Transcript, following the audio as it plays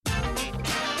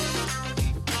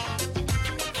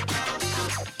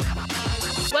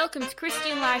Welcome to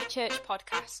Christian Life Church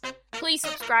Podcast. Please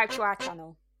subscribe to our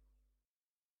channel.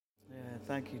 Yeah,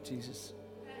 thank you, Jesus.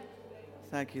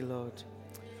 Thank you, Lord.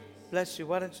 Bless you.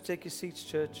 Why don't you take your seats,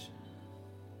 church?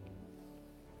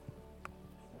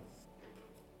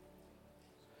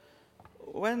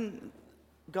 When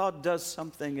God does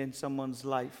something in someone's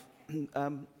life,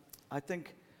 I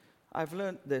think I've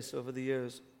learned this over the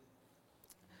years.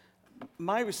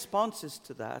 My responses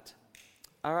to that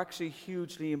are actually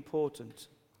hugely important.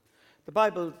 The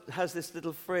Bible has this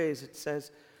little phrase. It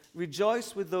says,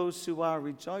 "Rejoice with those who are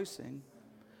rejoicing,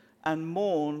 and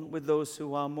mourn with those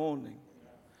who are mourning."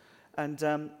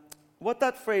 And what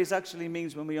that phrase actually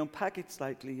means when we unpack it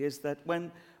slightly is that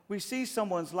when we see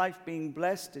someone's life being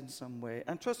blessed in some way,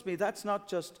 and trust me, that's not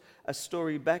just a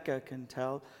story Becca can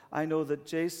tell. I know that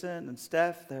Jason and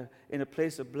Steph, they're in a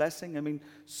place of blessing. I mean,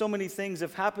 so many things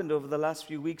have happened over the last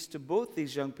few weeks to both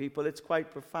these young people. It's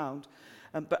quite profound.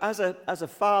 But as a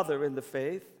father in the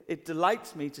faith, it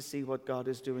delights me to see what God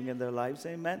is doing in their lives.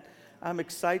 Amen. I'm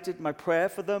excited. My prayer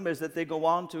for them is that they go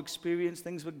on to experience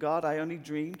things with God I only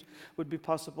dreamed would be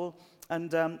possible.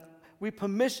 And we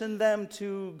permission them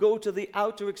to go to the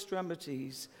outer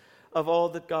extremities of all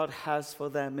that God has for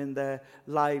them in their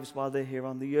lives while they're here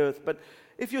on the earth. But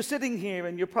if you're sitting here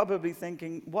and you're probably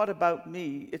thinking, what about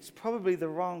me? It's probably the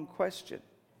wrong question.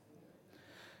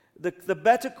 The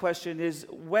better question is,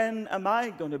 when am I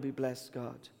going to be blessed,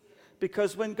 God?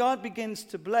 Because when God begins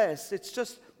to bless, it's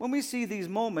just, when we see these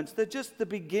moments, they're just the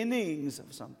beginnings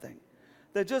of something.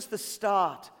 They're just the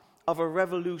start of a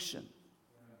revolution.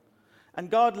 And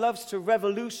God loves to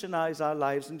revolutionize our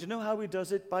lives. And do you know how he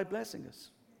does it? By blessing us.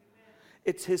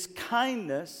 It's his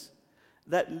kindness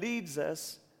that leads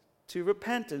us to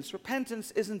repentance.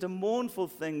 Repentance isn't a mournful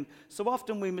thing. So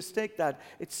often we mistake that.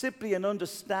 It's simply an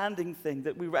understanding thing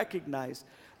that we recognize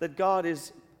that God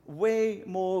is way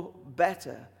more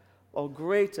better or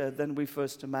greater than we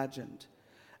first imagined.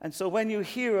 And so when you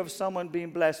hear of someone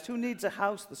being blessed, who needs a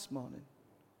house this morning?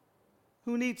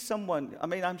 Who needs someone? I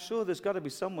mean, I'm sure there's got to be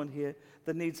someone here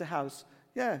that needs a house.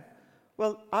 Yeah.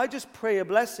 Well, I just pray a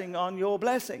blessing on your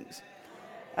blessings.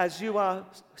 As you are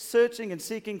searching and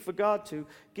seeking for God to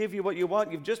give you what you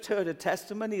want, you've just heard a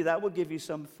testimony that will give you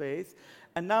some faith.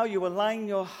 And now you align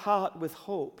your heart with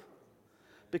hope.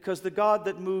 Because the God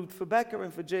that moved for Becca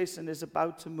and for Jason is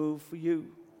about to move for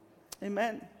you.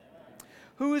 Amen.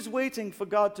 Who is waiting for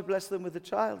God to bless them with a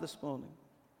child this morning?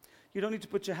 You don't need to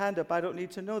put your hand up. I don't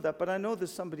need to know that. But I know there's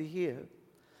somebody here.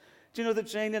 Do you know that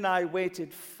Jane and I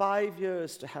waited 5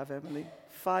 years to have Emily?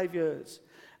 5 years.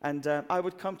 And I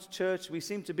would come to church. We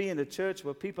seemed to be in a church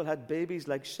where people had babies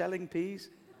like shelling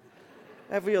peas.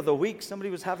 Every other week,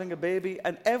 somebody was having a baby.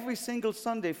 And every single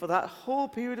Sunday for that whole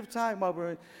period of time while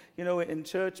we were, in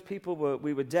church,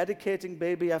 we were dedicating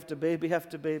baby after baby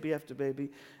after baby after baby.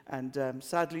 And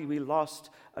sadly, we lost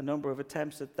a number of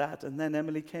attempts at that. And then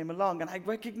Emily came along. And I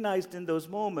recognized in those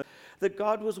moments that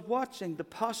God was watching the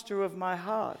posture of my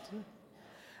heart.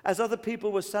 As other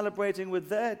people were celebrating with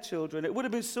their children, it would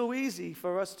have been so easy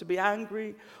for us to be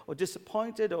angry or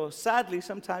disappointed, or sadly,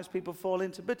 sometimes people fall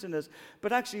into bitterness.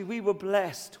 But actually, we were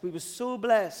blessed. We were so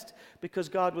blessed because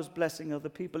God was blessing other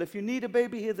people. If you need a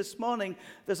baby here this morning,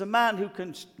 there's a man who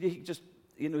can,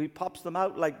 he pops them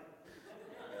out like...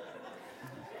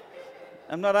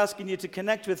 I'm not asking you to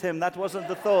connect with him. That wasn't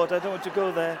the thought. I don't want you to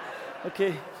go there.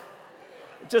 Okay.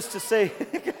 Just to say...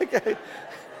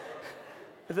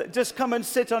 Just come and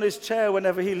sit on his chair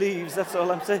whenever he leaves. That's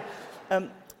all I'm saying.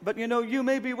 But you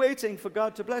may be waiting for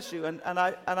God to bless you, and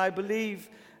I believe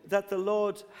that the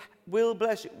Lord will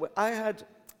bless you. I had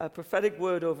a prophetic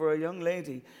word over a young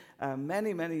lady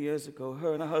many, many years ago.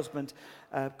 Her and her husband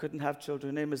couldn't have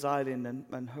children. Her name is Eileen,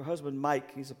 and her husband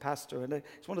Mike, he's a pastor, and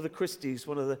he's one of the Christies,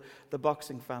 one of the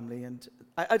boxing family. And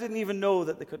I didn't even know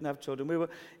that they couldn't have children. We were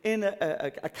in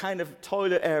a kind of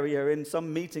toilet area in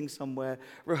some meeting somewhere,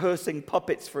 rehearsing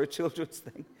puppets for a children's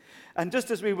thing. And just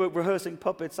as we were rehearsing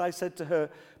puppets, I said to her,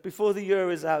 before the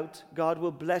year is out, God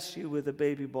will bless you with a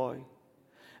baby boy.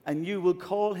 And you will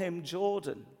call him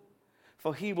Jordan,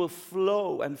 for he will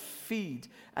flow and feed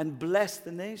and bless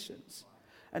the nations.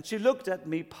 And she looked at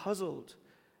me puzzled.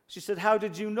 She said, how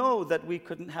did you know that we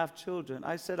couldn't have children?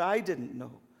 I said, I didn't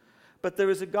know. But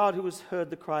there is a God who has heard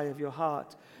the cry of your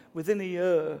heart. Within a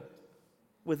year,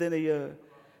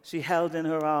 she held in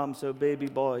her arms her baby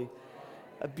boy,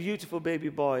 a beautiful baby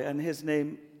boy, and his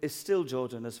name is still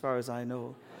Jordan as far as I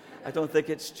know. I don't think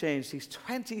it's changed. He's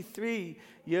 23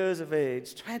 years of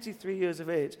age. 23 years of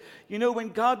age. You know, when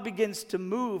God begins to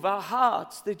move, our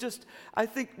hearts, I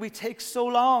think we take so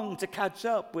long to catch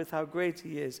up with how great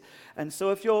he is. And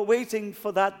so if you're waiting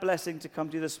for that blessing to come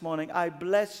to you this morning, I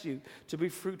bless you to be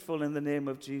fruitful in the name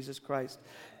of Jesus Christ.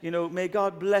 You know, may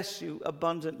God bless you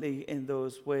abundantly in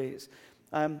those ways.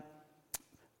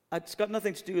 It's got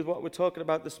nothing to do with what we're talking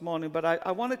about this morning, but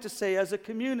I wanted to say, as a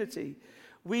community,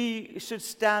 we should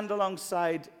stand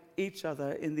alongside each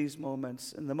other in these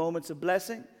moments, in the moments of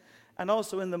blessing and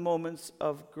also in the moments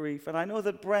of grief. And I know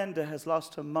that Brenda has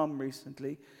lost her mum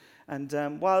recently,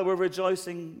 and while we're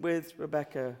rejoicing with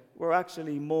Rebecca, we're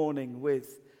actually mourning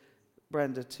with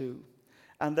Brenda too.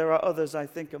 And there are others, I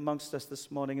think, amongst us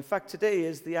this morning. In fact, today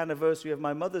is the anniversary of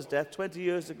my mother's death. 20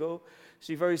 years ago,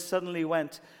 she very suddenly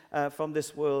went from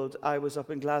this world. I was up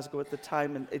in Glasgow at the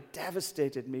time, and it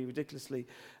devastated me ridiculously.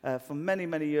 For many,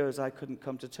 many years, I couldn't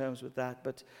come to terms with that.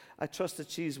 But I trust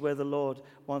that she's where the Lord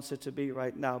wants her to be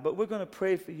right now. But we're going to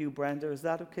pray for you, Brenda. Is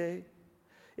that okay?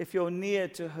 If you're near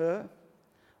to her,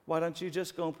 why don't you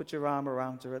just go and put your arm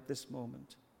around her at this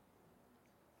moment?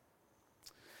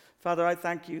 Father, I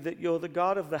thank you that you're the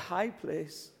God of the high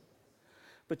place,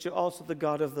 but you're also the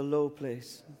God of the low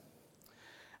place.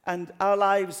 And our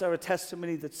lives are a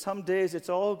testimony that some days it's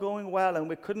all going well, and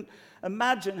we couldn't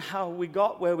imagine how we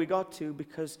got where we got to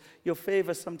because your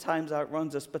favor sometimes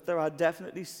outruns us. But there are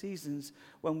definitely seasons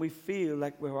when we feel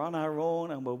like we're on our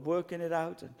own and we're working it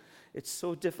out, and it's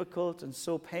so difficult and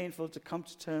so painful to come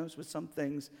to terms with some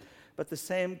things. But the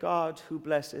same God who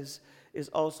blesses is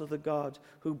also the God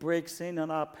who breaks in on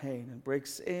our pain and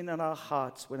breaks in on our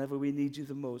hearts whenever we need you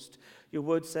the most. Your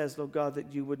word says, Lord God,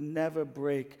 that you would never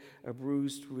break a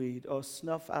bruised reed or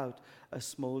snuff out a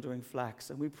smoldering flax.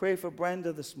 And we pray for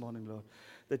Brenda this morning, Lord,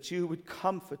 that you would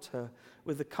comfort her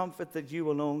with the comfort that you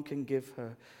alone can give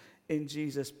her. In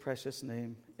Jesus' precious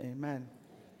name, amen.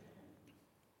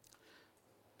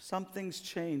 Something's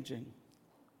changing.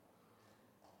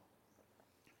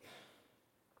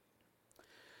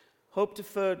 Hope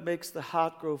deferred makes the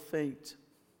heart grow faint,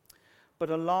 but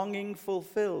a longing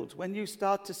fulfilled. When you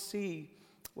start to see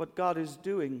what God is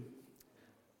doing,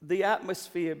 the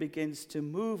atmosphere begins to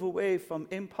move away from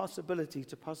impossibility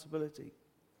to possibility.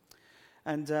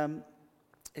 And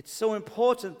it's so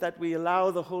important that we allow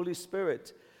the Holy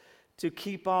Spirit to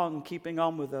keep on keeping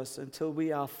on with us until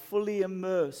we are fully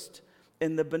immersed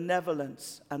in the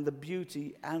benevolence and the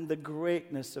beauty and the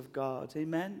greatness of God.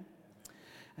 Amen?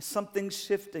 Something's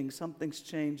shifting, something's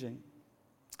changing.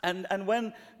 And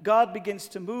when God begins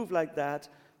to move like that,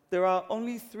 there are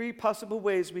only 3 possible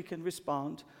ways we can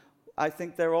respond. I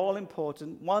think they're all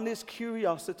important. One is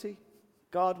curiosity.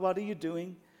 God, what are you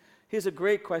doing? Here's a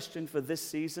great question for this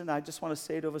season. I just want to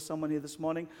say it over someone here this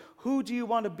morning. Who do you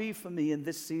want to be for me in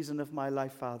this season of my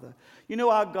life, Father? You know,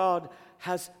 our God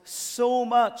has so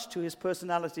much to his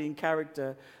personality and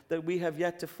character that we have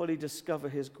yet to fully discover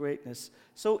his greatness.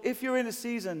 So if you're in a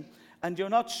season and you're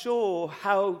not sure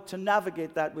how to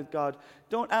navigate that with God,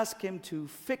 don't ask him to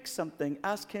fix something.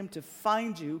 Ask him to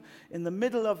find you in the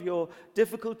middle of your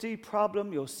difficulty,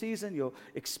 problem, your season, your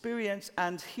experience,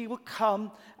 and he will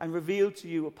come and reveal to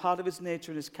you a part of his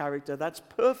nature and his character that's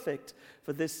perfect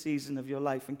for this season of your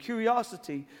life. And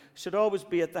curiosity should always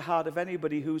be at the heart of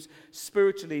anybody who's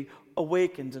spiritually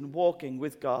awakened and walking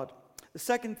with God. The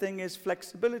second thing is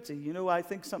flexibility. You know, I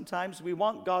think sometimes we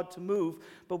want God to move,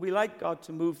 but we like God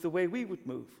to move the way we would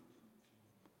move.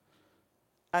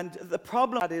 And the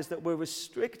problem is that we're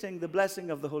restricting the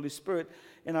blessing of the Holy Spirit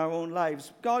in our own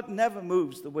lives. God never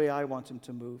moves the way I want him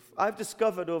to move. I've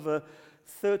discovered over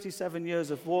 37 years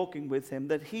of walking with him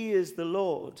that he is the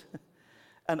Lord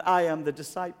and I am the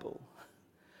disciple.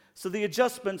 So the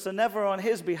adjustments are never on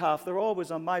his behalf, they're always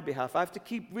on my behalf. I have to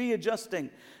keep readjusting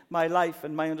my life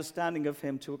and my understanding of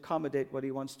him to accommodate what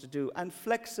he wants to do. And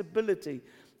flexibility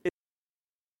is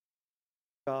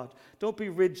God. Don't be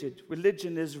rigid.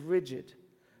 Religion is rigid,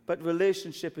 but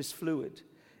relationship is fluid.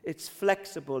 It's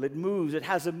flexible, it moves, it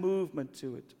has a movement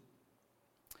to it.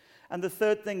 And the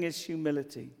third thing is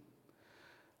humility.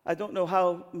 I don't know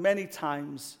how many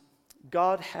times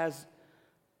God has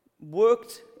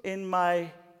worked in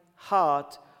my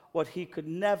heart what he could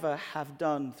never have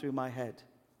done through my head.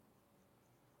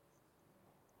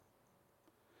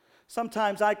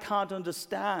 Sometimes I can't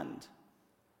understand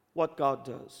what God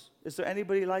does. Is there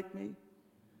anybody like me?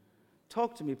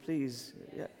 Talk to me, please.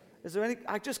 Yeah. Is there any?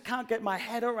 I just can't get my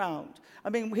head around.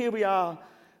 I mean, here we are,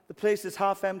 the place is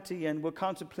half empty and we're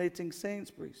contemplating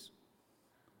Sainsbury's.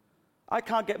 I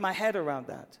can't get my head around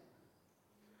that.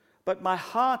 But my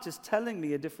heart is telling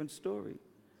me a different story.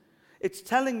 It's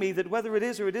telling me that whether it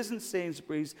is or it isn't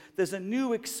Sainsbury's, there's a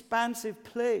new expansive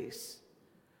place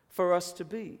for us to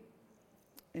be.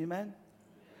 Amen?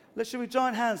 Should we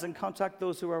join hands and contact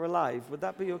those who are alive? Would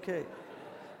that be okay?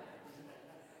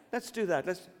 Let's do that.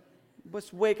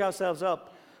 Let's wake ourselves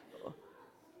up.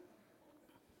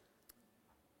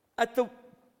 At the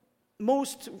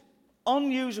most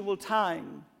unusual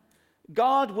time,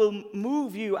 God will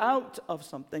move you out of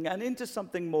something and into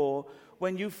something more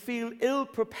when you feel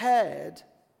ill-prepared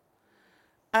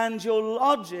and your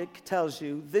logic tells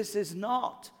you this is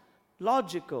not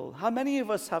logical. How many of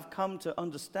us have come to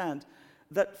understand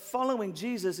that following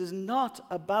Jesus is not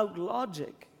about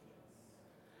logic?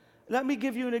 Let me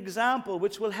give you an example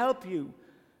which will help you.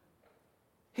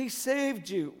 He saved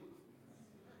you.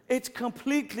 It's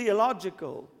completely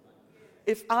illogical.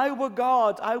 If I were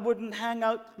God, I wouldn't hang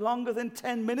out longer than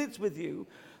 10 minutes with you.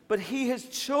 But he has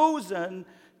chosen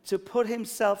to put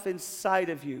himself inside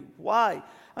of you. Why?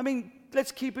 I mean,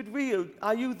 let's keep it real.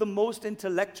 Are you the most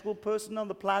intellectual person on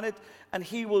the planet and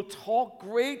he will talk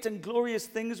great and glorious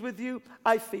things with you?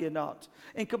 I fear not.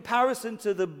 In comparison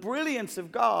to the brilliance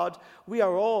of God, we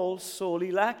are all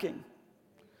sorely lacking.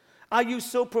 Are you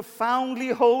so profoundly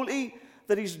holy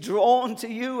that he's drawn to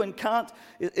you and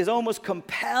is almost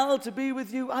compelled to be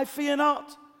with you? I fear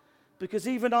not. Because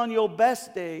even on your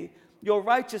best day, your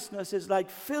righteousness is like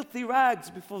filthy rags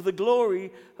before the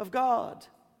glory of God.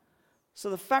 So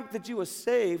the fact that you are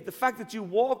saved, the fact that you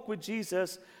walk with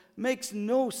Jesus, makes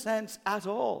no sense at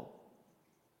all.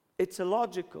 It's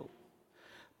illogical.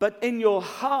 But in your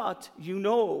heart, you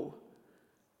know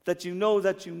that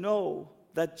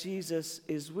Jesus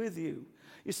is with you.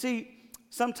 You see,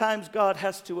 sometimes God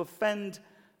has to offend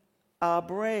our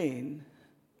brain,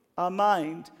 our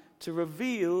mind, to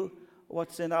reveal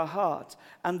what's in our heart.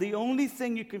 And the only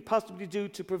thing you can possibly do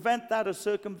to prevent that or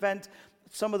circumvent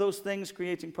some of those things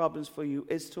creating problems for you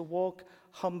is to walk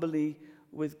humbly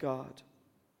with God.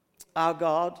 Our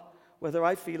God, whether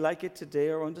I feel like it today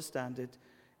or understand it,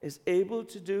 is able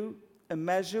to do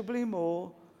immeasurably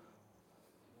more.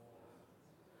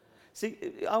 See,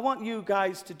 I want you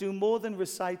guys to do more than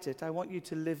recite it. I want you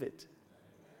to live it.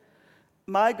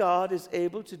 My God is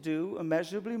able to do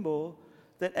immeasurably more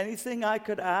than anything I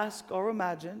could ask or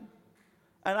imagine.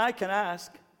 And I can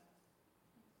ask,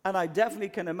 and I definitely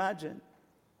can imagine,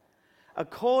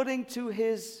 according to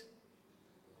his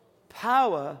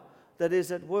power that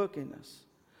is at work in us.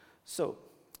 So,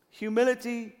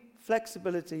 humility,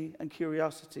 flexibility, and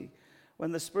curiosity.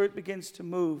 When the Spirit begins to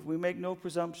move, we make no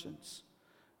presumptions.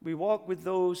 We walk with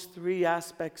those three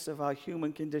aspects of our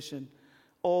human condition,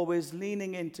 always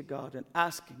leaning into God and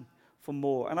asking for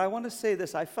more. And I want to say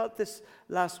this. I felt this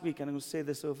last week, and I'm going to say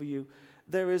this over you.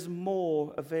 There is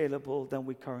more available than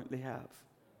we currently have.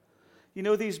 You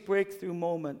know, these breakthrough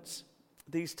moments,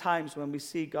 these times when we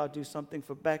see God do something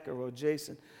for Becca or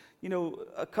Jason. You know,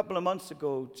 a couple of months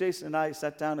ago, Jason and I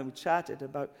sat down and we chatted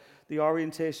about the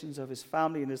orientations of his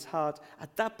family and his heart.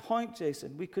 At that point,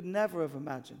 Jason, we could never have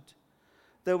imagined.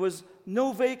 There was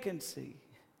no vacancy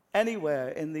anywhere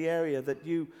in the area that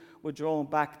you were drawn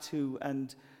back to,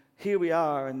 and here we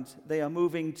are, and they are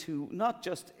moving to not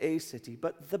just a city,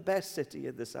 but the best city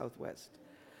in the Southwest.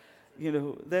 You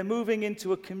know, they're moving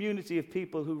into a community of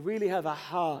people who really have a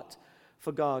heart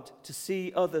for God, to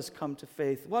see others come to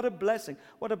faith. What a blessing.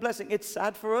 What a blessing. It's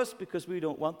sad for us because we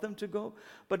don't want them to go,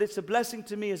 but it's a blessing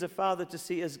to me as a father to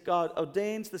see as God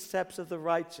ordains the steps of the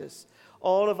righteous.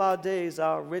 All of our days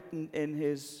are written in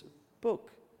his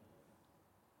book.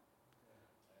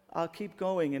 I'll keep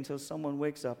going until someone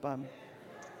wakes up.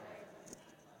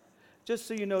 Just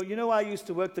so you know I used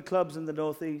to work the clubs in the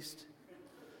Northeast.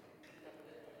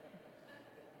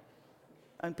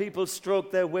 And people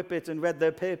stroked their whippet and read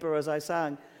their paper as I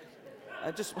sang.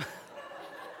 I just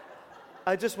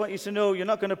want you to know you're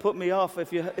not going to put me off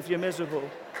if you're miserable.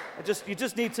 You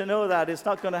just need to know that. It's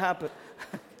not going to happen.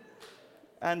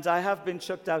 And I have been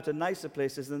chucked out of nicer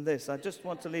places than this. I just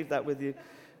want to leave that with you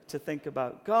to think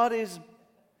about. God is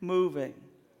moving.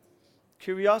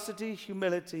 Curiosity,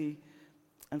 humility,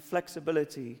 and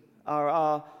flexibility are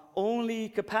our only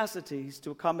capacities to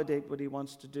accommodate what he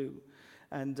wants to do.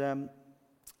 And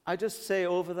I just say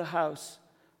over the house,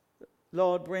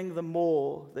 Lord, bring the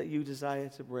more that you desire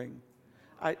to bring.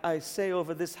 I say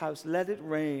over this house, let it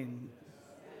rain.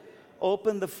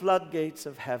 Open the floodgates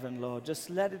of heaven, Lord. Just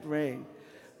let it rain.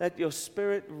 Let your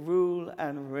Spirit rule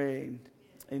and reign.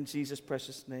 In Jesus'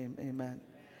 precious name, amen.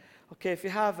 Okay, if you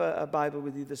have a Bible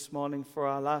with you this morning for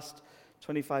our last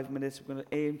 25 minutes, we're going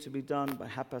to aim to be done by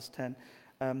 10:30.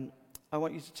 I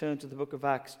want you to turn to the book of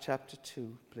Acts, chapter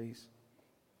 2, please.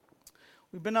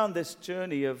 We've been on this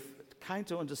journey of trying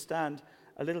to understand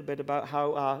a little bit about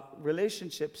how our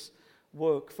relationships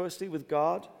work. Firstly, with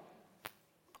God.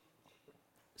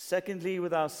 Secondly,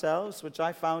 with ourselves, which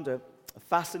I found a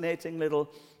fascinating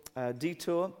little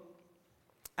detour.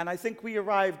 And I think we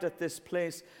arrived at this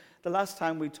place the last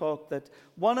time we talked, that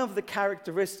one of the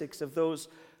characteristics of those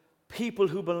people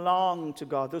who belong to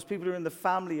God, those people who are in the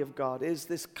family of God, is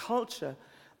this culture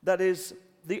that is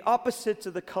the opposite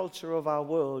to the culture of our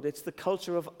world. It's the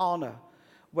culture of honor,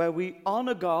 where we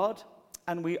honor God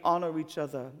and we honor each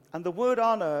other. And the word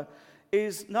honor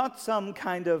is not some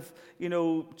kind of,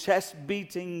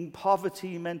 chest-beating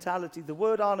poverty mentality. The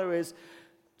word honor is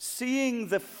seeing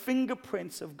the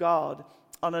fingerprints of God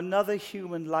on another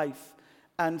human life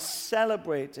and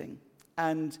celebrating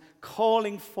and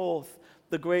calling forth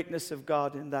the greatness of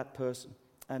God in that person.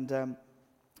 And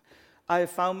I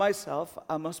have found myself,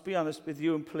 I must be honest with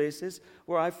you, in places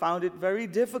where I found it very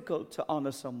difficult to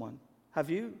honor someone. Have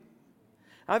you?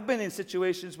 I've been in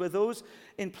situations where those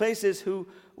in places who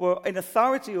were in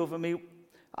authority over me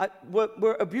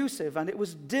were abusive, and it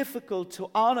was difficult to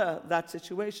honor that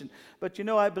situation. But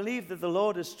I believe that the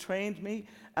Lord has trained me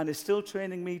and is still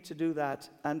training me to do that.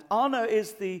 And honor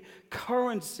is the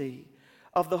currency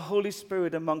of the Holy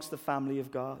Spirit amongst the family of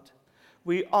God.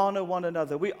 We honor one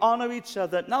another. We honor each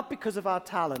other not because of our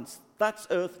talents. That's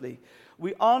earthly.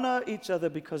 We honor each other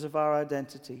because of our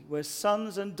identity. We're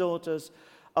sons and daughters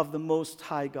of the Most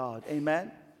High God.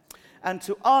 Amen? And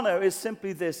to honor is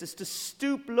simply this, is to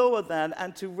stoop lower than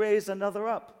and to raise another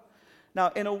up. Now,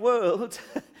 in a world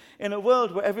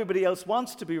where everybody else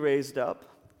wants to be raised up,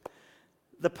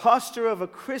 the posture of a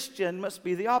Christian must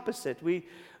be the opposite.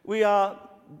 We are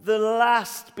the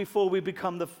last before we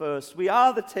become the first. We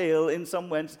are the tail in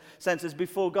some senses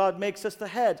before God makes us the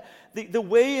head. The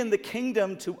way in the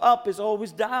kingdom to up is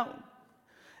always down.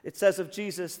 It says of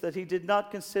Jesus that he did not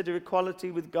consider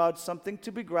equality with God something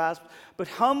to be grasped, but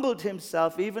humbled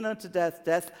himself even unto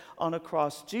death on a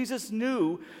cross. Jesus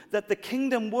knew that the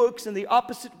kingdom works in the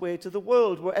opposite way to the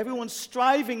world, where everyone's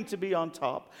striving to be on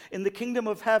top. In the kingdom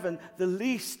of heaven, the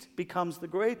least becomes the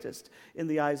greatest in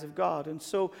the eyes of God. And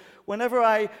so whenever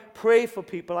I pray for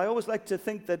people, I always like to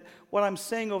think that what I'm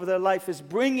saying over their life is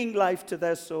bringing life to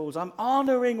their souls. I'm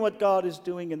honoring what God is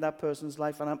doing in that person's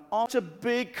life. And I'm on such a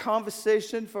big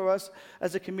conversation for us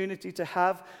as a community to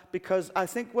have, because I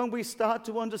think when we start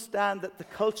to understand that the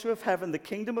culture of heaven, the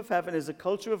kingdom of heaven, is a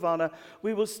culture of honor,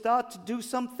 we will start to do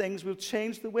some things. We'll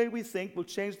change the way we think. We'll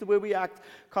change the way we act.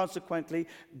 Consequently,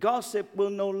 gossip will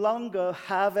no longer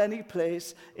have any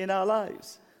place in our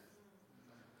lives.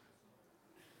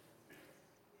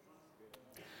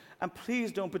 And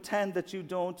please don't pretend that you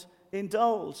don't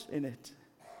indulge in it.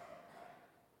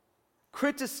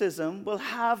 Criticism will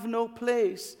have no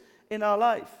place in our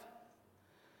life.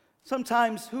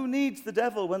 Sometimes, who needs the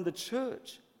devil when the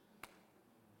church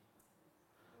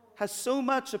has so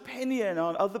much opinion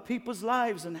on other people's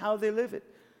lives and how they live it?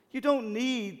 You don't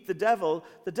need the devil.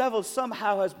 The devil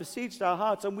somehow has besieged our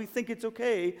hearts, and we think it's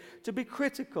okay to be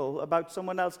critical about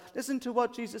someone else. Listen to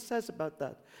what Jesus says about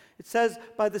that. It says,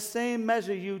 by the same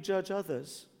measure you judge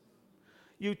others,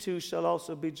 you too shall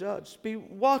also be judged. Be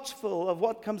watchful of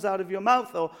what comes out of your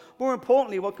mouth, or more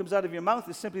importantly, what comes out of your mouth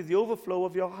is simply the overflow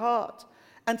of your heart.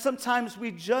 And sometimes we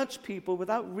judge people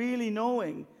without really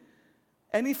knowing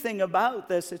anything about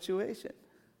their situation.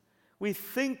 We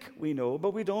think we know,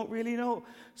 but we don't really know.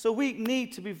 So we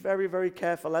need to be very, very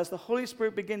careful. As the Holy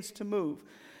Spirit begins to move,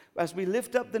 as we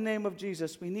lift up the name of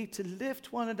Jesus, we need to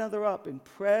lift one another up in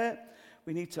prayer.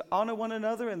 We need to honor one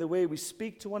another in the way we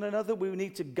speak to one another. We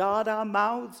need to guard our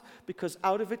mouths, because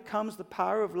out of it comes the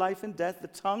power of life and death. The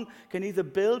tongue can either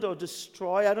build or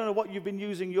destroy. I don't know what you've been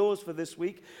using yours for this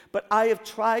week, but I have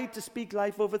tried to speak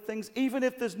life over things, even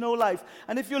if there's no life.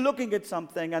 And if you're looking at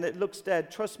something and it looks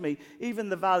dead, trust me, even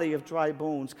the valley of dry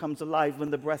bones comes alive when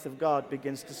the breath of God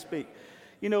begins to speak.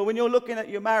 When you're looking at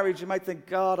your marriage, you might think,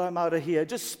 God, I'm out of here.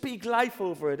 Just speak life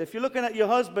over it. If you're looking at your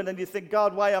husband and you think,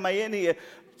 God, why am I in here?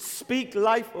 Speak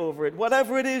life over it.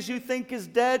 Whatever it is you think is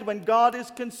dead, when God is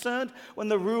concerned, when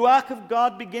the Ruach of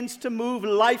God begins to move,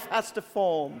 life has to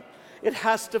form. It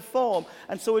has to form.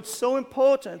 And so it's so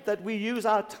important that we use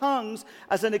our tongues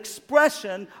as an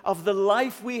expression of the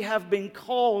life we have been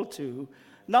called to.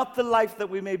 Not the life that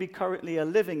we maybe currently are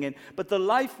living in, but the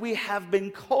life we have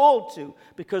been called to,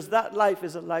 because that life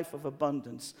is a life of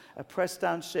abundance, a pressed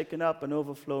down, shaken up, and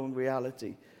overflowing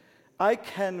reality. I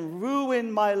can ruin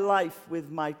my life with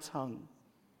my tongue,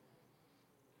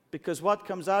 because what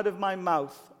comes out of my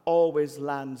mouth always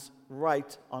lands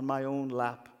right on my own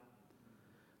lap.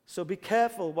 So be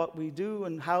careful what we do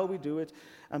and how we do it,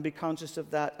 and be conscious of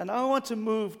that. And I want to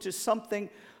move to something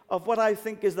of what I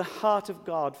think is the heart of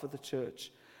God for the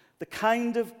church, the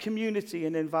kind of community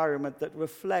and environment that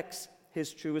reflects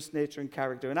his truest nature and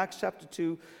character. In Acts chapter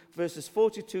 2, verses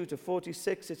 42 to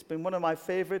 46, it's been one of my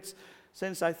favorites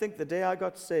since I think the day I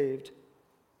got saved.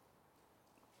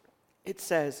 It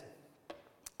says,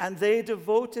 "And they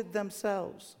devoted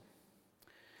themselves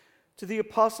to the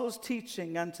apostles'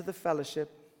 teaching and to the fellowship,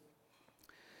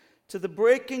 to the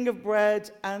breaking of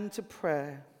bread and to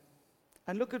prayer."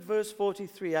 And look at verse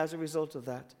 43 as a result of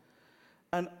that.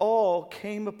 "And awe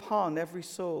came upon every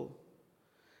soul,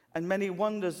 and many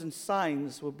wonders and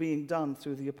signs were being done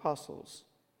through the apostles.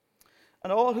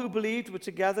 And all who believed were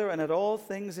together and had all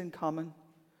things in common.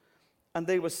 And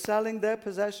they were selling their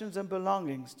possessions and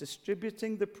belongings,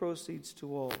 distributing the proceeds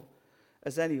to all,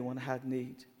 as anyone had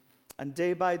need. And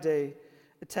day by day,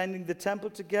 attending the temple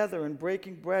together and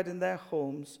breaking bread in their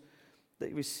homes,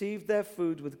 they received their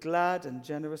food with glad and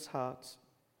generous hearts,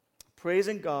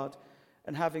 praising God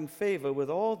and having favor with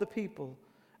all the people.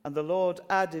 And the Lord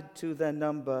added to their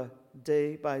number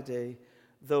day by day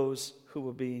those who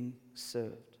were being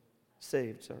saved.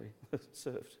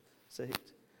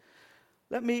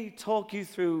 Let me talk you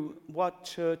through what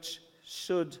church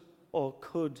should or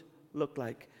could look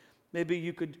like. Maybe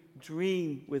you could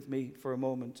dream with me for a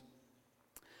moment.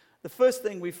 The first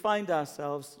thing we find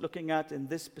ourselves looking at in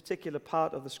this particular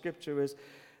part of the scripture is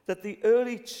that the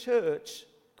early church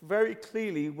very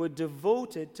clearly were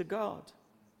devoted to God.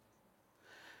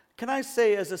 Can I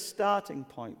say as a starting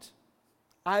point,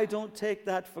 I don't take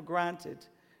that for granted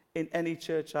in any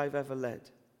church I've ever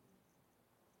led.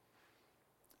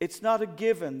 It's not a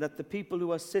given that the people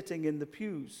who are sitting in the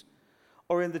pews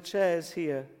or in the chairs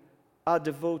here are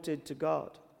devoted to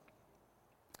God.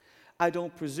 I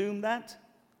don't presume that.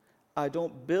 I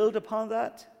don't build upon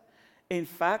that. In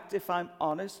fact, if I'm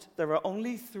honest, there are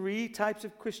only 3 types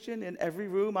of Christian in every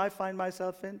room I find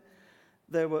myself in.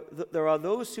 There are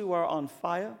those who are on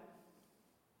fire.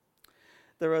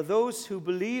 There are those who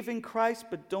believe in Christ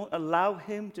but don't allow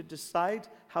him to decide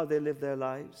how they live their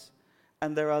lives.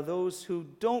 And there are those who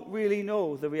don't really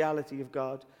know the reality of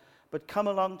God but come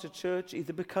along to church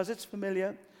either because it's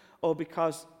familiar or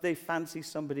because they fancy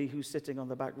somebody who's sitting on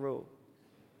the back row.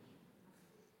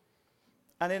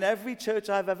 And in every church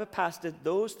I've ever pastored,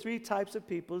 those 3 types of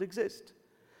people exist.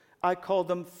 I call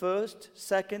them first,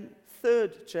 second,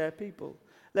 third chair people.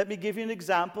 Let me give you an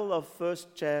example of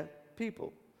first chair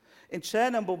people. In chair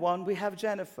number 1, we have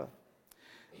Jennifer.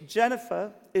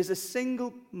 Jennifer is a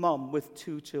single mom with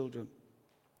 2 children.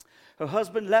 Her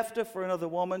husband left her for another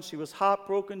woman. She was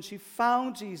heartbroken. She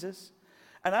found Jesus.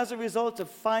 And as a result of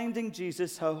finding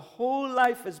Jesus, her whole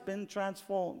life has been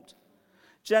transformed.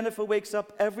 Jennifer wakes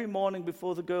up every morning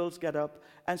before the girls get up,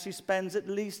 and she spends at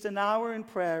least an hour in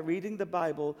prayer, reading the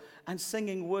Bible, and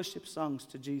singing worship songs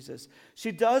to Jesus.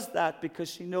 She does that because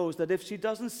she knows that if she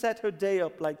doesn't set her day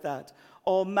up like that,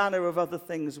 all manner of other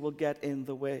things will get in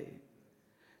the way.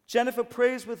 Jennifer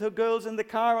prays with her girls in the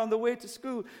car on the way to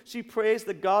school. She prays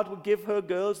that God would give her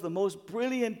girls the most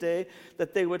brilliant day,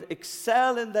 that they would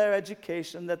excel in their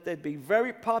education, that they'd be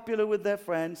very popular with their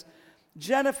friends.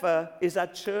 Jennifer is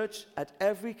at church at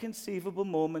every conceivable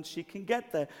moment she can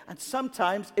get there. And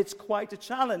sometimes it's quite a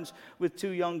challenge with 2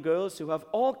 young girls who have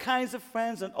all kinds of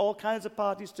friends and all kinds of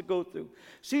parties to go through.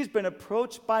 She's been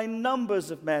approached by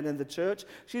numbers of men in the church.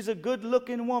 She's a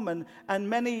good-looking woman, and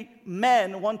many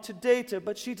men want to date her,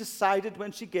 but she decided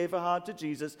when she gave her heart to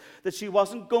Jesus that she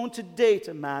wasn't going to date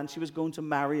a man, she was going to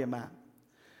marry a man.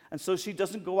 And so she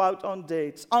doesn't go out on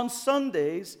dates. On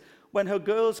Sundays, when her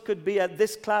girls could be at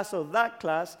this class or that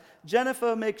class,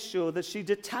 Jennifer makes sure that she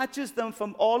detaches them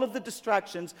from all of the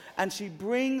distractions and she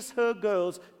brings her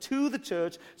girls to the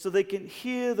church so they can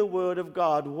hear the Word of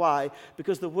God. Why?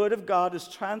 Because the Word of God has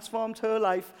transformed her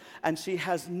life, and she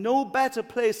has no better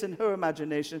place in her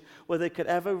imagination where they could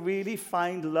ever really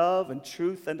find love and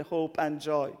truth and hope and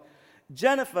joy.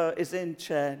 Jennifer is in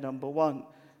chair number 1,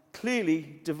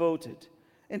 clearly devoted.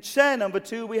 In chair number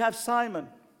 2, we have Simon.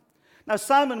 Now,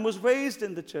 Simon was raised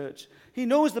in the church. He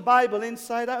knows the Bible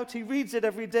inside out. He reads it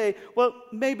every day. Well,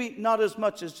 maybe not as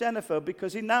much as Jennifer,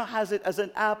 because he now has it as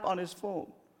an app on his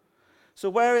phone. So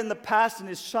where in the past, in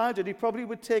his childhood, he probably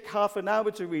would take half an hour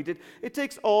to read it, it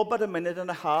takes all but a minute and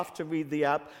a half to read the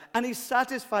app, and he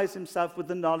satisfies himself with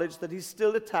the knowledge that he's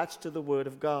still attached to the Word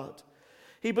of God.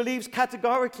 He believes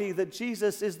categorically that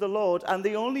Jesus is the Lord and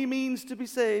the only means to be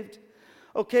saved.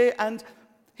 Okay, and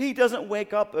He doesn't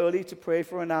wake up early to pray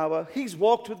for an hour. He's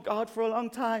walked with God for a long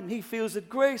time. He feels that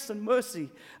grace and mercy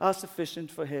are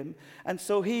sufficient for him. And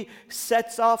so he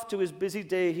sets off to his busy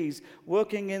day. He's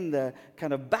working in the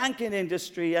kind of banking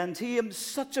industry, and he is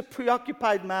such a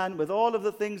preoccupied man with all of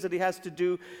the things that he has to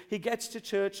do. He gets to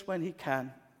church when he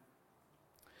can.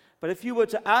 But if you were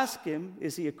to ask him,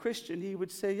 is he a Christian, he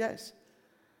would say yes.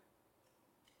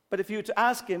 But if you were to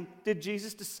ask him, did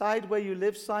Jesus decide where you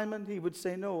live, Simon? He would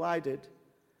say, no, I did.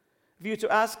 If you were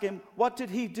to ask him, what did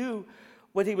he do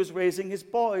when he was raising his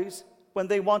boys, when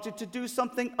they wanted to do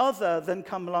something other than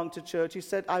come along to church? He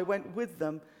said, I went with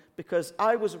them because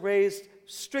I was raised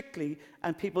strictly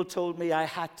and people told me I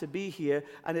had to be here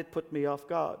and it put me off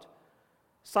guard.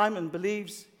 Simon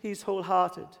believes he's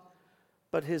wholehearted,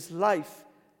 but his life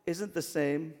isn't the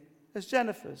same as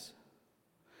Jennifer's.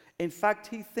 In fact,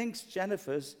 he thinks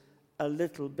Jennifer's a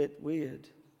little bit weird.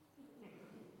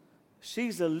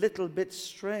 She's a little bit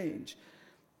strange.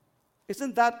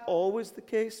 Isn't that always the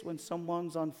case when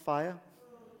someone's on fire?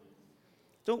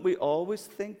 Don't we always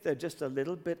think they're just a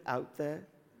little bit out there?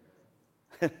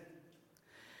 And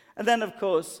then, of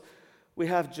course, we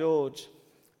have George.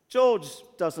 George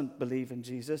doesn't believe in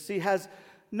Jesus. He has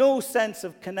no sense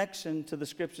of connection to the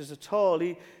scriptures at all.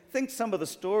 He thinks some of the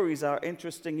stories are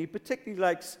interesting. He particularly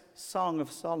likes Song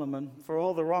of Solomon for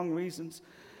all the wrong reasons.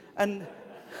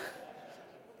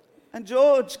 And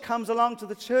George comes along to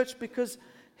the church because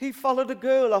he followed a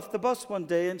girl off the bus one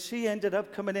day, and she ended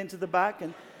up coming into the back,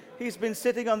 and he's been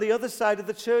sitting on the other side of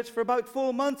the church for about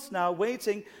 4 months now,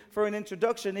 waiting for an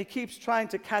introduction. He keeps trying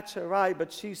to catch her eye,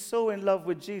 but she's so in love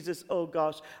with Jesus. Oh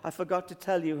gosh, I forgot to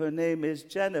tell you, her name is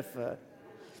Jennifer.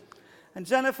 And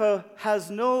Jennifer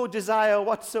has no desire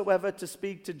whatsoever to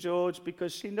speak to George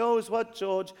because she knows what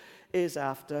George is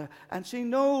after. And she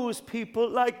knows people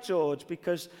like George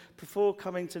because before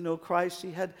coming to know Christ,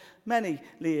 she had many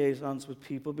liaisons with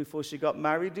people before she got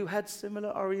married who had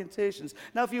similar orientations.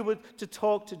 Now, if you were to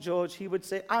talk to George, he would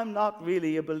say, I'm not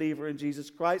really a believer in Jesus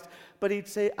Christ, but he'd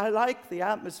say, I like the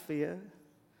atmosphere.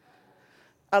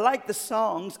 I like the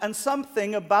songs, and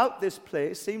something about this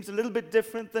place seems a little bit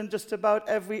different than just about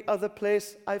every other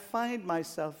place I find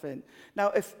myself in.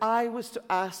 Now, if I was to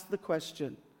ask the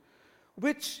question,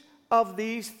 which of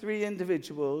these three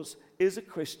individuals is a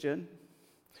Christian?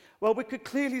 Well, we could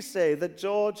clearly say that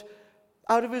George,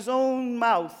 out of his own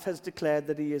mouth, has declared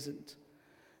that he isn't.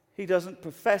 He doesn't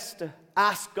profess to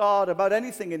ask God about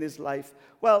anything in his life.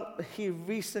 Well, he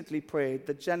recently prayed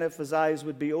that Jennifer's eyes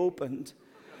would be opened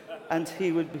and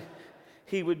he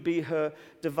would be her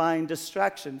divine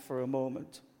distraction for a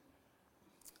moment.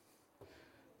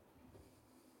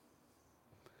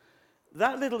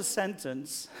 That little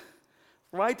sentence,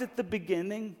 right at the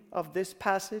beginning of this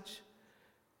passage,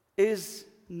 is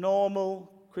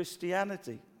normal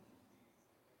Christianity.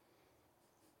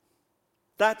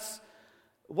 That's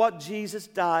what Jesus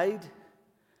died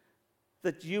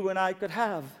that you and I could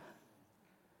have.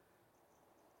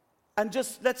 And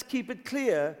just let's keep it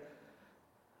clear.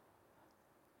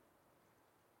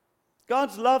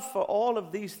 God's love for all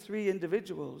of these three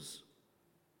individuals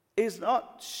is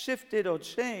not shifted or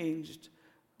changed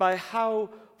by how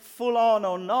full on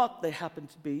or not they happen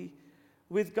to be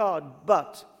with God.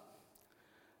 But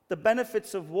the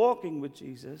benefits of walking with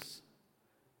Jesus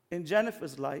in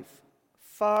Jennifer's life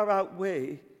far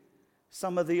outweigh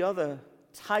some of the other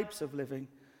types of living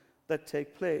that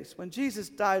take place. When Jesus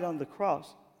died on the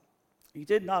cross, he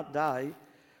did not die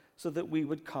so that we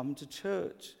would come to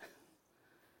church.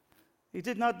 He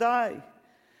did not die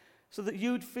so that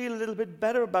you'd feel a little bit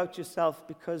better about yourself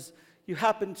because you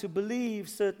happen to believe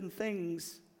certain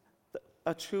things that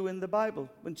are true in the Bible.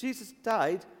 When Jesus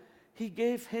died, he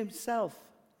gave himself.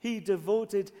 He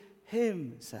devoted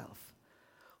himself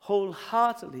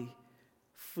wholeheartedly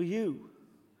for you.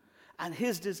 And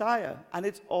his desire, and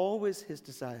it's always his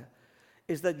desire,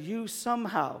 is that you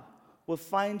somehow will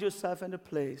find yourself in a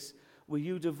place where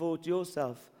you devote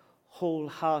yourself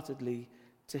wholeheartedly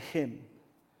to him.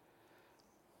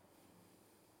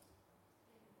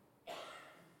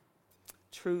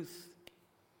 Truth,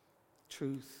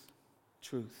 truth,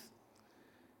 truth.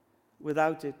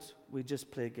 Without it, we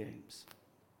just play games.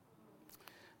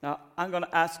 Now, I'm going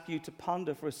to ask you to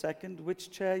ponder for a second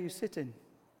which chair you sit in.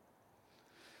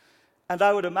 And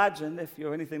I would imagine, if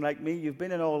you're anything like me, you've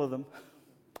been in all of them.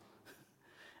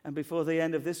 And before the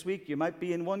end of this week, you might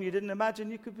be in one you didn't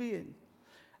imagine you could be in.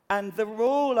 And the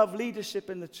role of leadership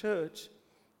in the church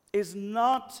is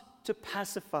not to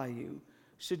pacify you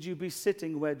should you be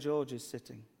sitting where George is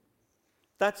sitting.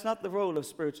 That's not the role of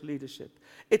spiritual leadership.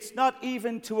 It's not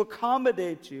even to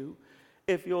accommodate you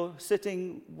if you're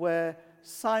sitting where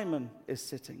Simon is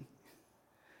sitting.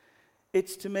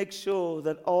 It's to make sure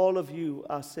that all of you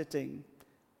are sitting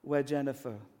where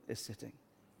Jennifer is sitting.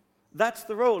 That's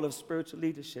the role of spiritual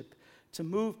leadership, to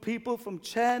move people from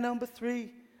chair number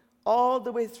 3 all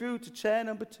the way through to chair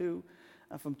number 2,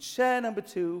 and from chair number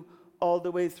 2 all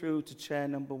the way through to chair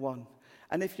number 1.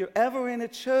 And if you're ever in a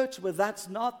church where that's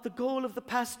not the goal of the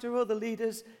pastor or the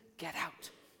leaders, get out.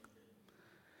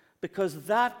 Because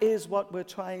that is what we're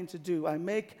trying to do. I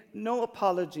make no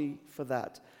apology for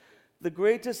that. The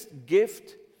greatest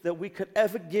gift that we could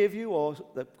ever give you, or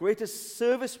the greatest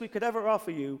service we could ever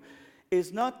offer you,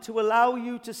 is not to allow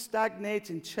you to stagnate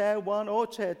in chair 1 or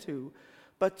chair 2,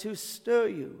 but to stir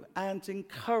you and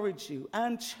encourage you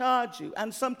and charge you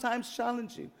and sometimes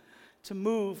challenge you to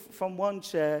move from one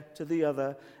chair to the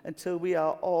other until we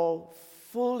are all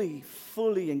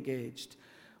fully engaged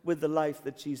with the life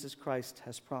that Jesus Christ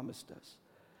has promised us.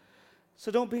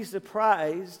 So don't be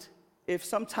surprised if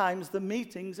sometimes the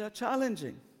meetings are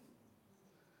challenging.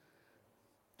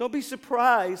 Don't be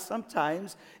surprised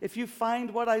sometimes if you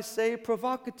find what I say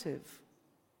provocative.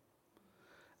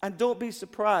 And don't be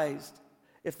surprised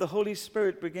if the Holy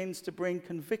Spirit begins to bring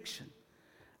conviction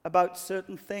about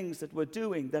certain things that we're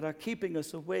doing that are keeping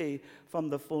us away from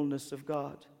the fullness of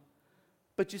God.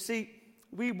 But you see,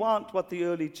 we want what the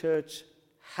early church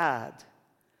had,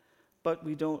 but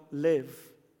we don't live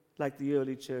like the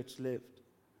early church lived.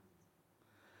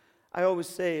 I always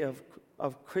say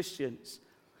of Christians,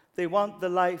 they want the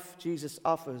life Jesus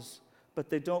offers, but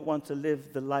they don't want to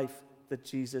live the life that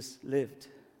Jesus lived.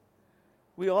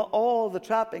 We are all the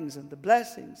trappings and the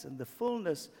blessings and the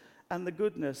fullness and the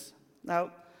goodness.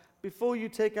 Now, before you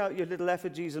take out your little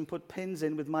effigies and put pins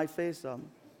in with my face on,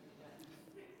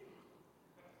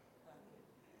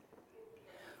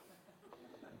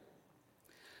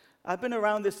 I've been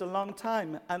around this a long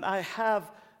time, and I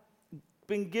have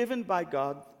been given by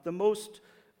God the most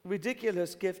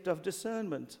ridiculous gift of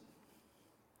discernment.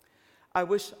 I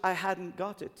wish I hadn't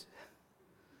got it.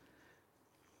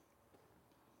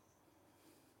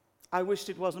 I wished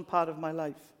it wasn't part of my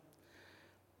life.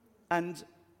 And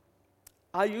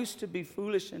I used to be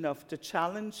foolish enough to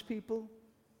challenge people.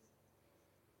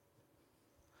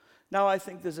 Now I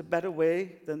think there's a better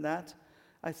way than that.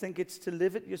 I think it's to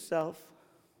live it yourself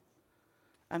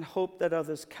and hope that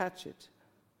others catch it.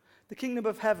 The kingdom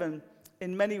of heaven,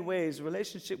 in many ways,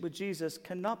 relationship with Jesus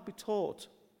cannot be taught.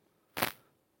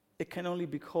 It can only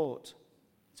be caught.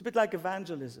 It's a bit like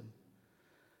evangelism.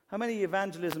 How many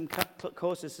evangelism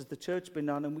courses has the church been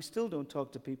on, and we still don't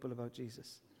talk to people about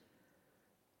Jesus?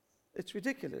 It's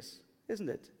ridiculous, isn't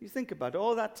it? You think about it,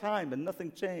 all that time and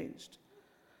nothing changed.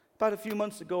 About a few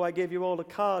months ago, I gave you all a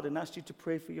card and asked you to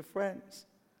pray for your friends.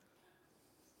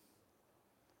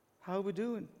 How are we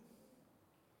doing?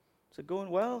 Is it going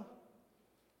well?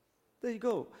 There you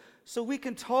go. So we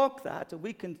can talk that, and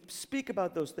we can speak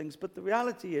about those things, but the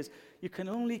reality is you can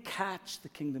only catch the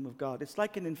kingdom of God. It's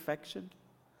like an infection.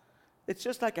 It's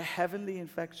just like a heavenly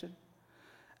infection.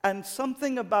 And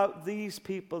something about these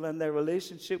people and their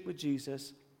relationship with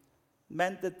Jesus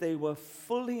meant that they were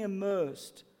fully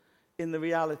immersed in the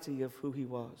reality of who he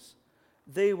was.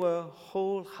 They were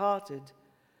wholehearted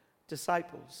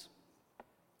disciples.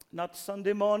 Not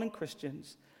Sunday morning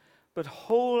Christians, but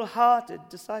wholehearted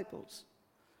disciples.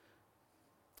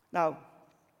 Now,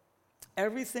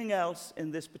 everything else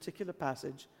in this particular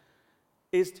passage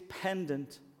is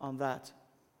dependent on that.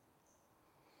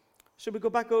 Should we go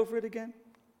back over it again?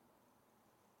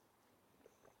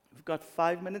 We've got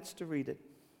 5 minutes to read it.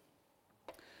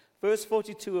 Verse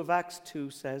 42 of Acts 2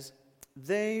 says,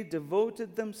 "They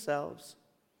devoted themselves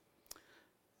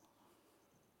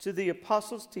to the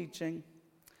apostles' teaching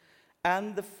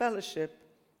and the fellowship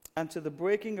and to the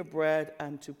breaking of bread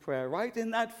and to prayer." Right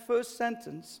in that first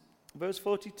sentence, verse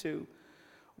 42,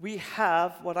 we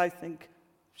have what I think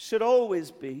should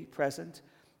always be present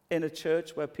in a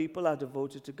church where people are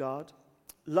devoted to God.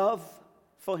 Love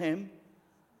for him.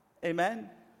 Amen.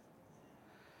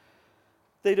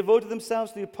 They devoted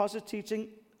themselves to the apostles'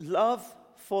 teaching, love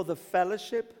for the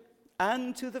fellowship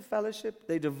and to the fellowship.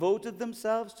 They devoted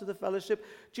themselves to the fellowship.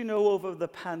 Do you know, over the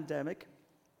pandemic,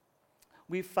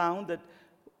 we found that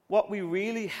what we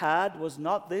really had was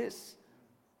not this.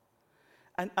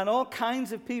 And all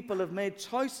kinds of people have made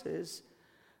choices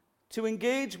to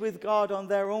engage with God on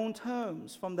their own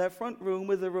terms, from their front room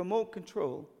with a remote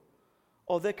control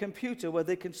or their computer where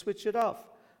they can switch it off.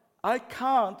 I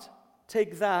can't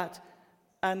take that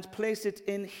and place it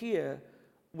in here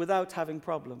without having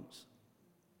problems.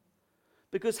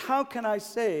 Because how can I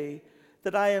say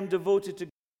that I am devoted to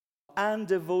God and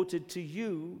devoted to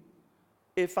you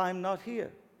if I'm not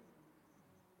here?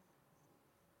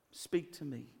 Speak to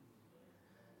me.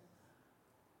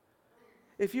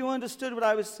 If you understood what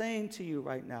I was saying to you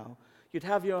right now, you'd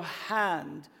have your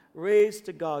hand raised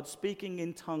to God, speaking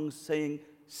in tongues, saying,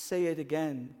 say it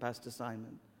again, Pastor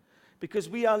Simon. Because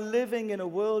we are living in a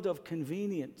world of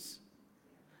convenience.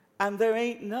 And there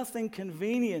ain't nothing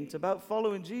convenient about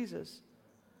following Jesus.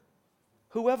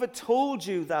 Whoever told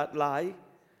you that lie,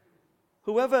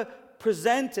 whoever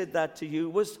presented that to you,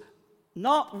 was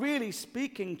not really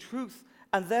speaking truth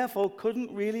and therefore couldn't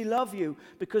really love you,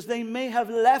 because they may have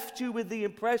left you with the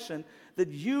impression that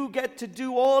you get to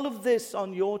do all of this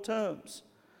on your terms.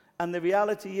 And the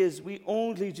reality is we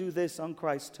only do this on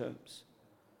Christ's terms.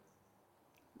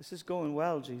 This is going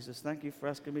well, Jesus. Thank you for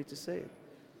asking me to say it.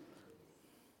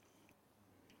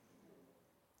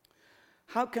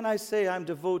 How can I say I'm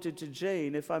devoted to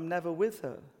Jane if I'm never with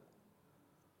her?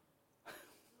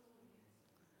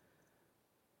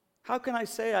 How can I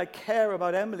say I care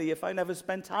about Emily if I never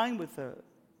spend time with her?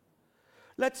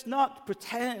 Let's not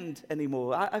pretend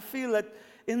anymore. I feel that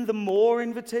in the more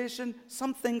invitation,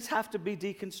 some things have to be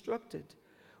deconstructed.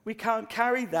 We can't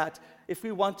carry that if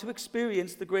we want to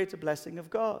experience the greater blessing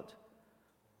of God.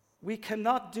 We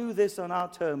cannot do this on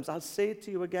our terms. I'll say it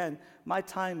to you again. My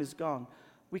time is gone.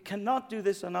 We cannot do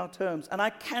this on our terms. And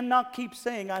I cannot keep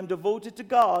saying I'm devoted to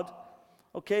God,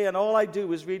 okay, and all I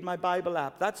do is read my Bible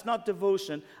app. That's not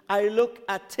devotion. I look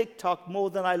at TikTok more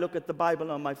than I look at the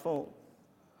Bible on my phone.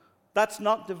 That's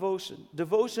not devotion.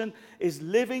 Devotion is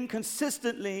living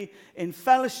consistently in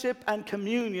fellowship and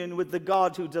communion with the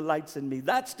God who delights in me.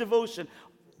 That's devotion.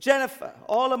 Jennifer,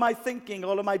 all of my thinking,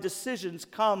 all of my decisions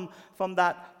come from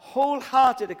that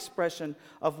wholehearted expression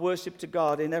of worship to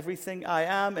God. In everything I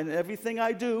am and everything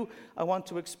I do, I want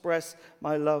to express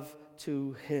my love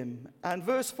to him. And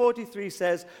verse 43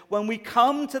 says, when we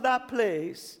come to that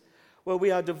place where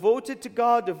we are devoted to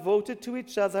God, devoted to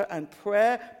each other, and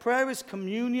prayer is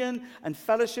communion and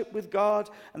fellowship with God,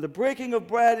 and the breaking of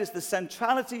bread is the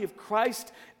centrality of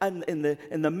Christ, and in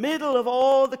the middle of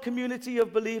all the community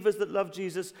of believers that love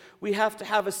Jesus, we have to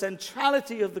have a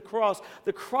centrality of the cross.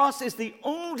 The cross is the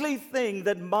only thing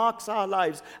that marks our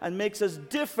lives and makes us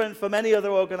different from any other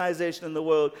organization in the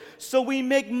world. So we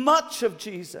make much of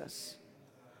Jesus.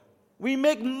 We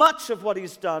make much of what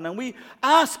he's done, and we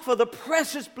ask for the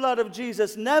precious blood of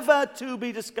Jesus never to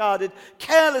be discarded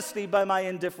carelessly by my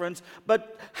indifference,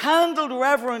 but handled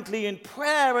reverently in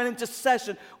prayer and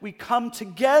intercession. We come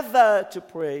together to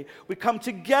pray. We come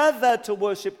together to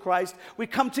worship Christ. We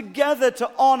come together to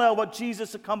honor what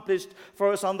Jesus accomplished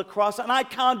for us on the cross, and I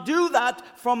can't do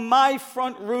that from my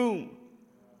front room.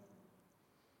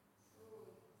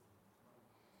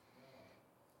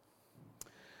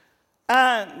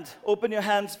 And, open your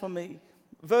hands for me,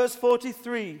 verse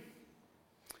 43,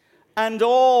 and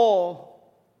awe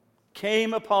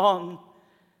came upon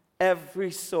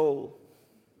every soul,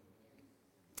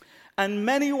 and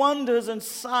many wonders and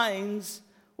signs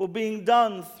were being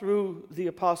done through the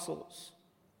apostles.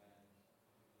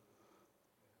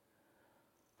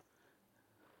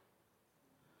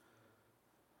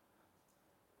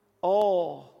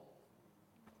 Awe,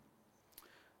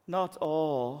 not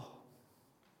awe.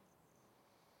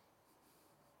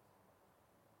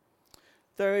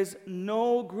 There is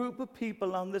no group of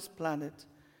people on this planet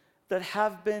that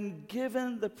have been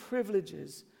given the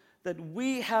privileges that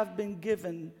we have been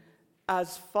given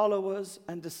as followers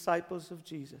and disciples of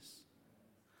Jesus.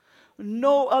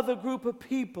 No other group of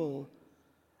people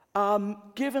are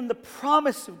given the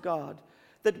promise of God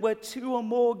that where two or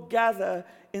more gather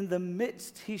in the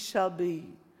midst he shall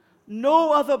be.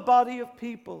 No other body of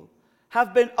people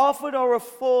have been offered or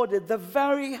afforded the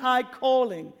very high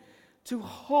calling to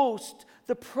host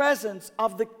the presence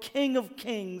of the King of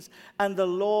Kings and the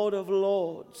Lord of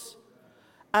Lords.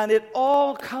 And it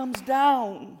all comes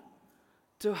down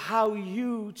to how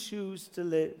you choose to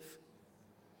live.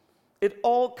 It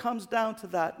all comes down to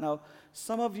that. Now,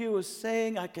 some of you are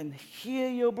saying, I can hear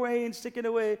your brain sticking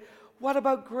away. What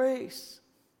about grace?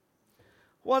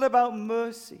 What about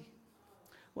mercy?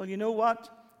 Well, you know what?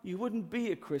 You wouldn't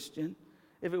be a Christian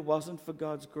if it wasn't for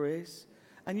God's grace.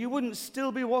 And you wouldn't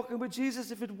still be walking with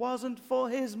Jesus if it wasn't for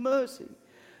his mercy.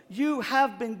 You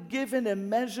have been given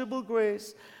immeasurable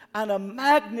grace and a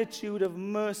magnitude of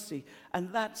mercy,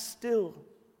 and that still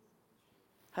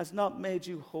has not made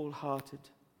you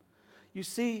wholehearted. You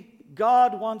see,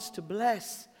 God wants to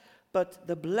bless, but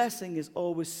the blessing is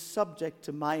always subject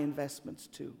to my investments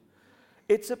too.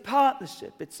 It's a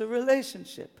partnership. It's a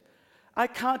relationship. I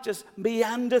can't just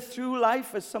meander through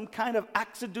life as some kind of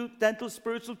accidental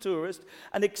spiritual tourist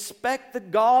and expect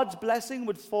that God's blessing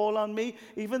would fall on me,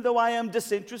 even though I am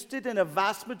disinterested in a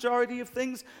vast majority of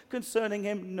things concerning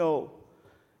him. No.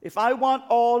 If I want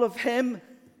all of him,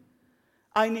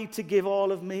 I need to give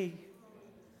all of me.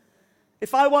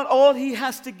 If I want all he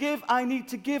has to give, I need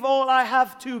to give all I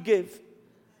have to give.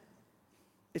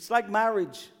 It's like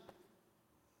marriage.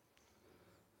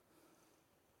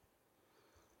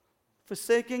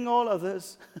 Forsaking all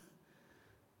others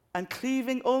and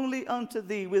cleaving only unto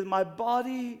thee, with my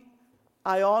body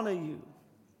I honor you.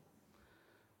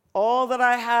 All that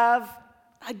I have,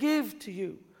 I give to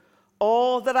you.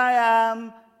 All that I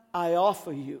am, I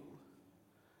offer you.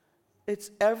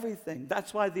 It's everything.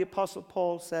 That's why the Apostle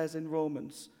Paul says in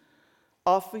Romans,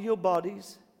 offer your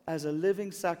bodies as a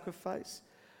living sacrifice,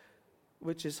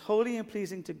 which is holy and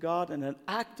pleasing to God, and an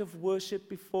act of worship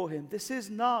before him.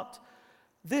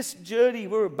 This journey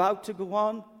we're about to go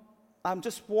on, I'm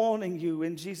just warning you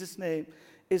in Jesus' name,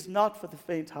 is not for the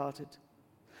faint-hearted.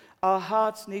 Our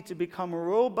hearts need to become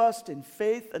robust in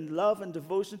faith and love and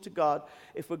devotion to God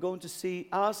if we're going to see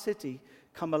our city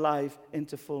come alive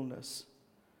into fullness.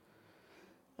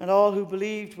 And all who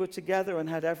believed were together and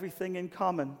had everything in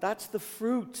common. That's the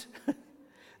fruit.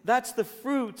 That's the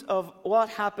fruit of what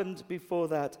happened before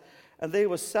that. And they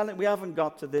were selling, we haven't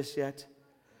got to this yet.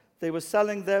 They were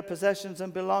selling their possessions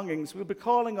and belongings. We'll be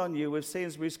calling on you if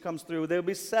Sainsbury's comes through. They'll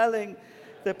be selling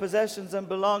their possessions and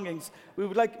belongings. We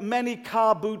would like many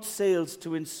car boot sales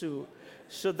to ensue,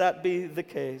 should that be the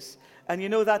case. And you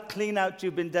know that clean out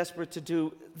you've been desperate to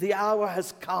do, the hour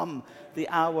has come. The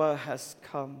hour has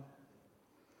come.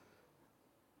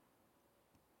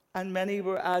 And many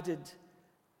were added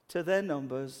to their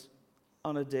numbers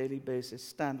on a daily basis.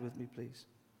 Stand with me, please.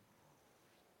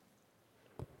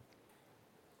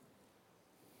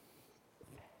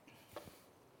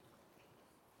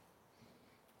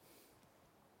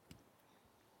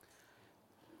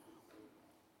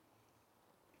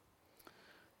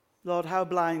 Lord, how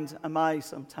blind am I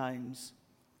sometimes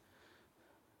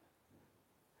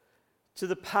to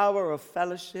the power of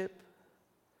fellowship,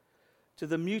 to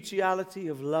the mutuality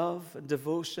of love and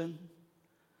devotion.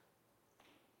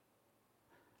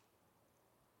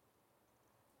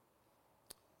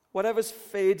 Whatever's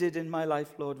faded in my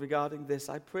life, Lord, regarding this,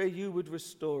 I pray you would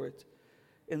restore it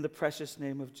in the precious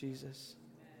name of Jesus.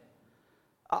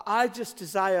 I just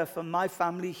desire for my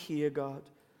family here, God,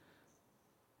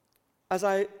 as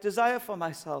I desire for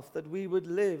myself, that we would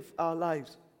live our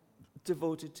lives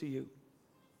devoted to you,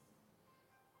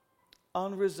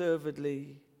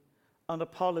 unreservedly,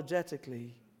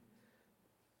 unapologetically,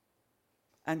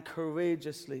 and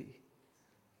courageously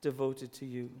devoted to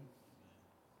you.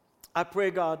 I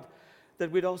pray, God,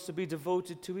 that we'd also be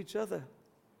devoted to each other.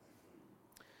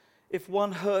 If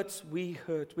one hurts, we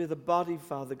hurt. We're the body,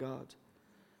 Father God.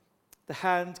 The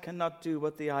hand cannot do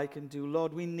what the eye can do.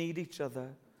 Lord, we need each other.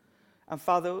 And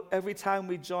Father, every time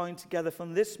we join together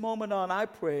from this moment on, I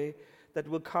pray that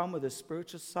we'll come with a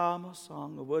spiritual psalm or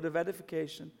song, a word of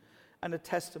edification, and a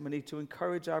testimony to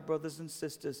encourage our brothers and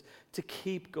sisters to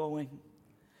keep going,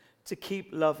 to keep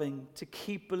loving, to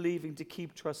keep believing, to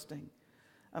keep trusting.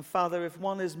 And Father, if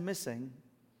one is missing,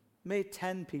 may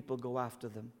 10 people go after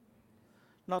them,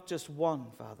 not just one,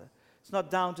 Father. It's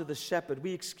not down to the shepherd.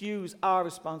 We excuse our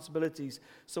responsibilities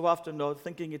so often, Lord,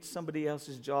 thinking it's somebody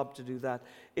else's job to do that.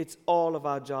 It's all of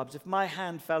our jobs. If my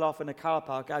hand fell off in a car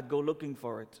park, I'd go looking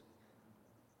for it.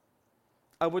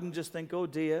 I wouldn't just think, oh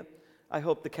dear, I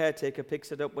hope the caretaker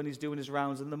picks it up when he's doing his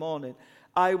rounds in the morning.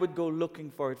 I would go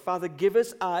looking for it. Father, give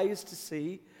us eyes to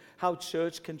see how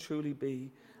church can truly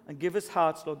be. And give us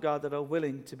hearts, Lord God, that are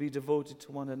willing to be devoted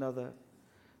to one another.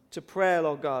 To prayer,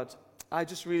 Lord God. I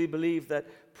just really believe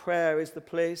that prayer is the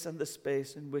place and the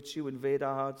space in which you invade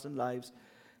our hearts and lives.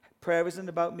 Prayer isn't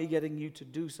about me getting you to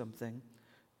do something.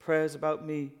 Prayer is about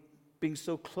me being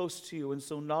so close to you and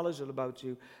so knowledgeable about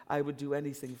you, I would do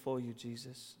anything for you,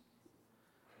 Jesus.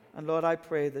 And Lord, I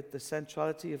pray that the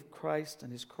centrality of Christ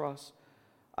and his cross,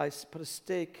 I put a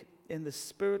stake in the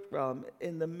spirit realm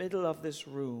in the middle of this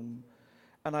room,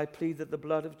 and I plead that the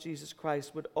blood of Jesus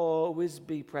Christ would always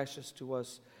be precious to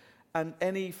us. And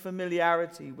any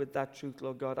familiarity with that truth,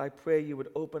 Lord God, I pray you would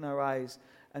open our eyes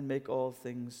and make all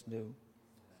things new.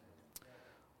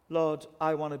 Lord,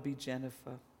 I want to be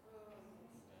Jennifer.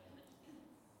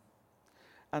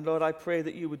 And Lord, I pray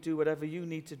that you would do whatever you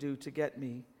need to do to get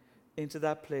me into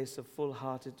that place of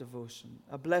full-hearted devotion.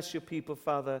 I bless your people,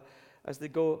 Father, as they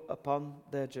go upon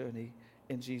their journey.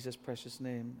 In Jesus' precious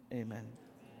name, amen.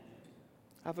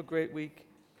 Have a great week.